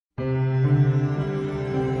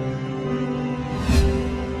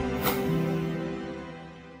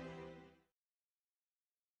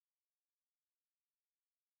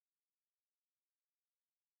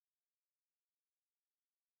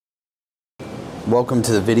Welcome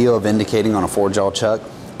to the video of indicating on a 4-jaw chuck.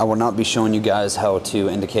 I will not be showing you guys how to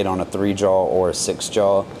indicate on a 3-jaw or a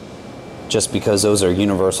 6-jaw, just because those are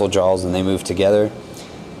universal jaws and they move together.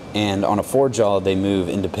 And on a 4-jaw they move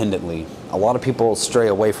independently. A lot of people stray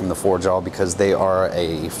away from the 4-jaw because they are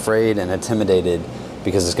afraid and intimidated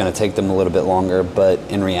because it's going to take them a little bit longer, but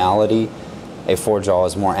in reality a 4-jaw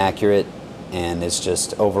is more accurate and it's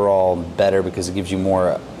just overall better because it gives you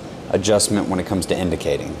more adjustment when it comes to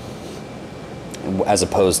indicating, as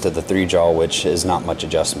opposed to the 3-jaw, which is not much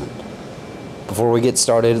adjustment. Before we get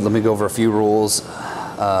started, let me go over a few rules.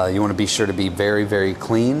 You want to be sure to be very, very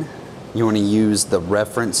clean. You want to use the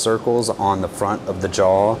reference circles on the front of the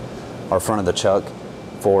jaw or front of the chuck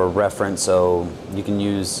for reference, so you can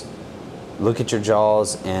look at your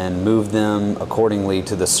jaws and move them accordingly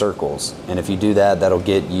to the circles. And if you do that, that'll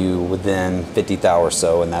get you within 50 thou or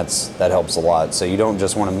so, and that helps a lot. So you don't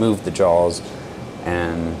just want to move the jaws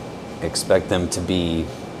and expect them to be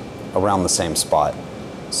around the same spot.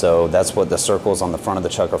 So that's what the circles on the front of the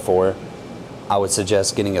chuck are for. I would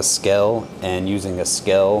suggest getting a scale and using a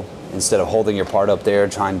scale instead of holding your part up there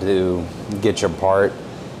trying to get your part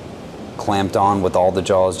clamped on with all the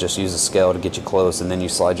jaws. Just use a scale to get you close, and then you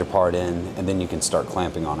slide your part in and then you can start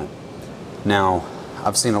clamping on it. Now,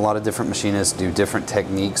 I've seen a lot of different machinists do different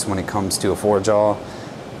techniques when it comes to a 4-jaw.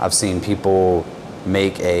 I've seen people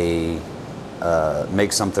make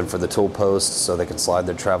something for the tool post so they can slide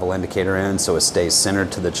their travel indicator in so it stays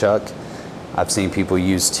centered to the chuck. I've seen people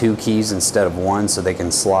use 2 keys instead of 1 so they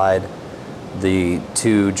can slide the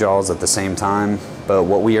 2 jaws at the same time. But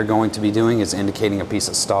what we are going to be doing is indicating a piece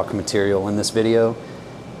of stock material in this video,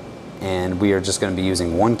 and we are just going to be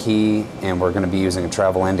using 1 key, and we're going to be using a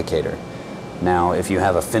travel indicator. Now, if you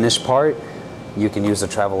have a finished part, you can use a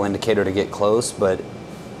travel indicator to get close, but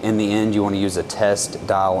in the end you want to use a test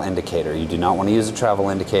dial indicator. You do not want to use a travel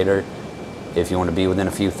indicator if you want to be within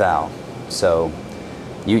a few thou. So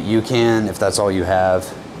you can, if that's all you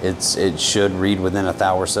have, it should read within a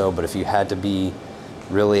thou or so, but if you had to be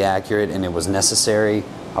really accurate and it was necessary,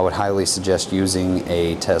 I would highly suggest using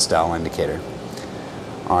a test dial indicator.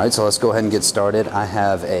 Alright, so let's go ahead and get started. I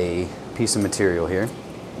have a piece of material here,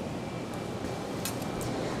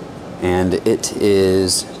 and it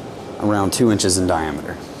is around 2 inches in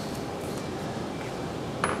diameter.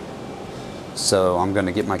 So I'm going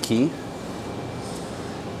to get my key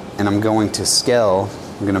and I'm going to scale.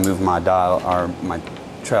 I'm going to move my dial or my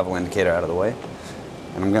travel indicator out of the way,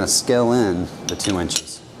 and I'm going to scale in the 2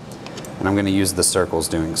 inches, and I'm going to use the circles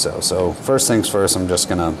doing so. So first things first, I'm just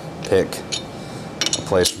going to pick a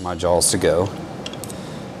place for my jaws to go.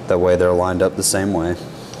 That way they're lined up the same way.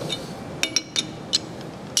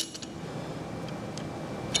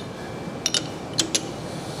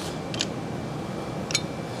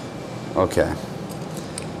 Okay,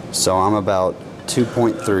 so I'm about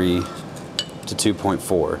 2.3 to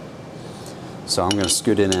 2.4. So I'm going to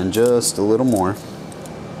scoot it in just a little more.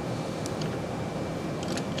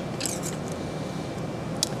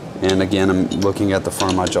 And again, I'm looking at the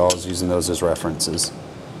front of my jaws, using those as references.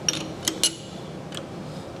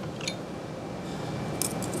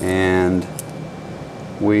 And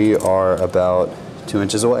we are about 2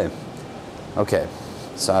 inches away. Okay,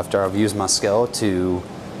 so after I've used my scale to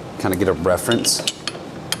kind of get a reference,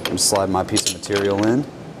 I'm slide my piece of material in.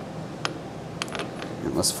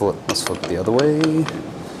 And let's flip it the other way.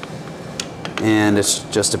 And it's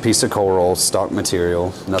just a piece of coal roll, stock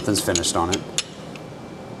material, nothing's finished on it.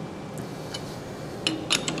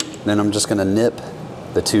 Then I'm just going to nip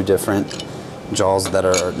the 2 different jaws that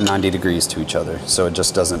are 90 degrees to each other so it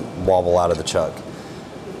just doesn't wobble out of the chuck.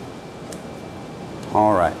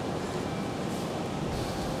 Alright.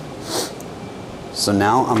 So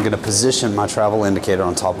now I'm going to position my travel indicator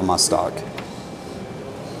on top of my stock.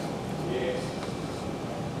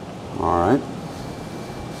 Alright.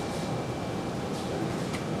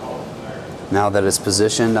 Now that it's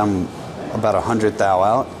positioned, I'm about 100 thou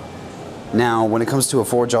out. Now, when it comes to a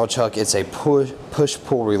 4-jaw chuck, it's a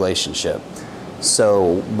push-pull relationship.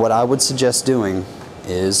 So what I would suggest doing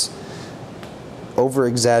is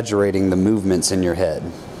over-exaggerating the movements in your head.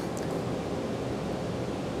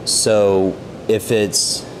 So if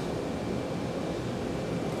it's,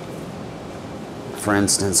 for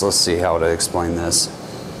instance, let's see how to explain this.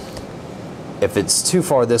 If it's too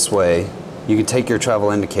far this way, you can take your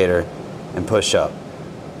travel indicator and push up.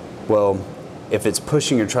 Well, if it's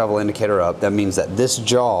pushing your travel indicator up, that means that this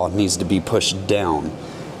jaw needs to be pushed down.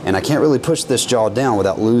 And I can't really push this jaw down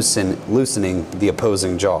without loosening the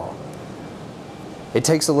opposing jaw. It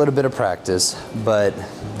takes a little bit of practice, but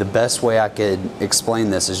the best way I could explain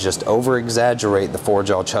this is just over-exaggerate the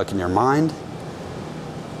 4-jaw chuck in your mind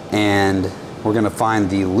and we're going to find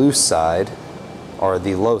the loose side, or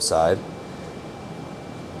the low side,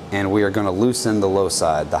 and we are going to loosen the low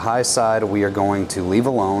side. The high side we are going to leave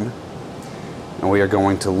alone, and we are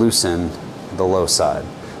going to loosen the low side.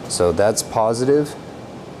 So that's positive,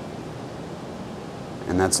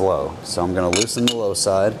 and that's low. So I'm going to loosen the low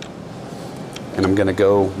side, and I'm going to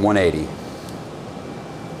go 180.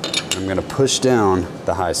 I'm going to push down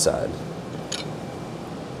the high side.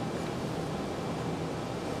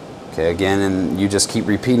 Okay, again, and you just keep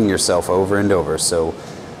repeating yourself over and over. So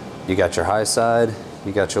you got your high side,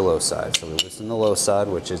 you got your low side. So we loosen the low side,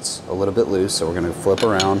 which is a little bit loose, so we're going to flip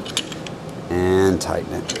around and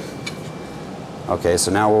tighten it. Okay,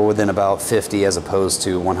 so now we're within about 50 as opposed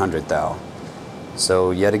to 100 thou.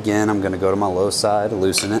 So yet again, I'm going to go to my low side,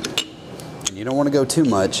 loosen it. And you don't want to go too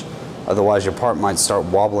much, otherwise your part might start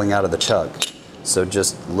wobbling out of the chuck. So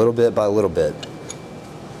just little bit by little bit.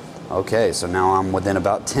 Okay, so now I'm within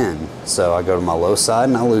about 10. So I go to my low side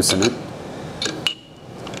and I loosen it.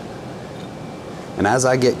 And as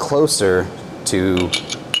I get closer to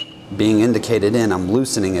being indicated in, I'm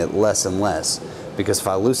loosening it less and less. Because if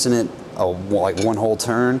I loosen it like one whole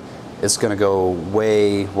turn, it's going to go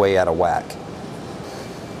way, way out of whack.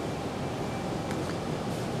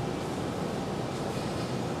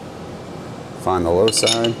 Find the low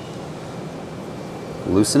side,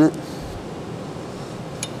 loosen it,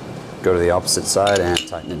 go to the opposite side and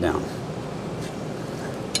tighten it down.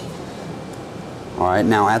 Alright,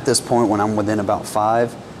 now at this point when I'm within about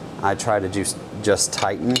 5, I try to just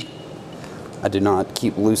tighten. I do not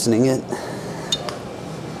keep loosening it.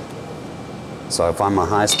 So I find my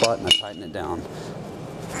high spot and I tighten it down.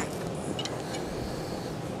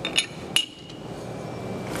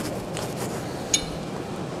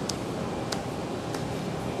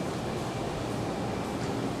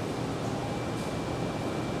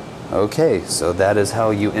 Okay, so that is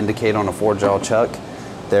how you indicate on a 4-jaw chuck.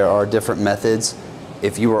 There are different methods.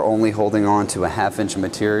 If you are only holding on to a 1/2 inch of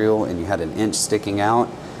material and you had an inch sticking out,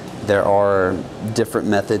 there are different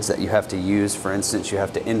methods that you have to use. For instance, you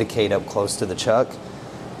have to indicate up close to the chuck,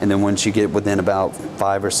 and then once you get within about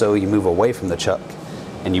 5 or so, you move away from the chuck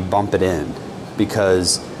and you bump it in.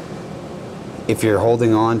 Because if you're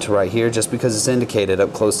holding on to right here, just because it's indicated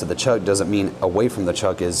up close to the chuck doesn't mean away from the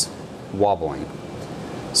chuck is wobbling.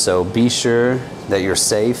 So be sure that you're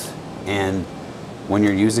safe, and when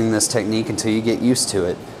you're using this technique, until you get used to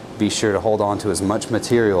it, be sure to hold on to as much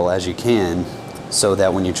material as you can, so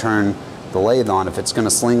that when you turn the lathe on, if it's going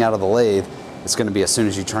to sling out of the lathe, it's going to be as soon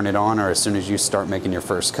as you turn it on or as soon as you start making your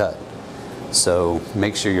first cut. So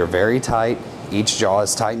make sure you're very tight, each jaw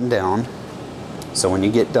is tightened down. So when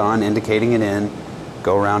you get done indicating it in,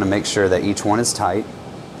 go around and make sure that each one is tight.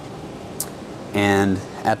 And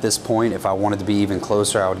at this point, if I wanted to be even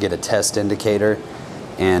closer, I would get a test indicator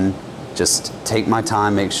and just take my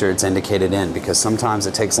time, make sure it's indicated in, because sometimes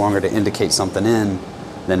it takes longer to indicate something in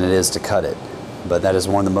than it is to cut it. But that is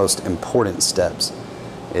one of the most important steps,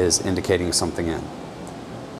 is indicating something in.